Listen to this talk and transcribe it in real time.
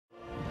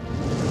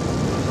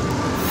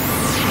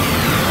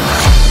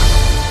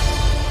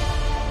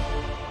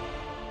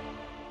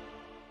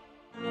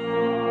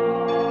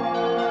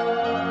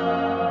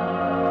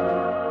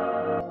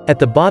At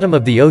the bottom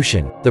of the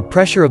ocean, the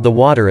pressure of the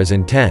water is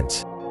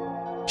intense.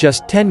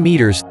 Just 10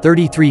 meters,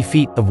 33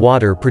 feet, of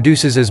water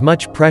produces as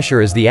much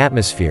pressure as the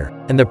atmosphere,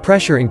 and the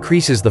pressure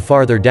increases the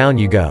farther down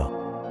you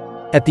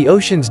go. At the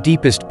ocean's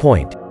deepest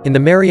point, in the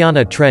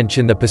Mariana Trench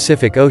in the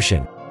Pacific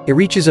Ocean, it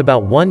reaches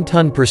about 1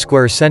 ton per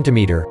square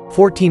centimeter,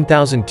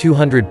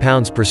 14,200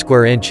 pounds per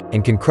square inch,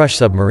 and can crush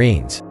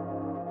submarines.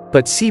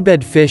 But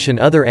seabed fish and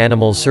other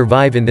animals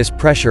survive in this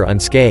pressure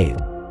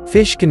unscathed.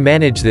 Fish can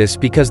manage this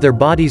because their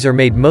bodies are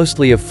made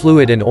mostly of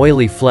fluid and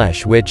oily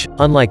flesh which,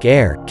 unlike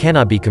air,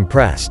 cannot be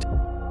compressed.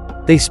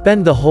 They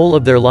spend the whole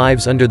of their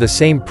lives under the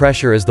same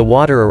pressure as the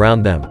water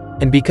around them,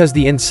 and because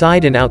the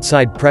inside and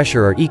outside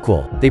pressure are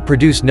equal, they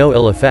produce no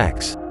ill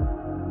effects.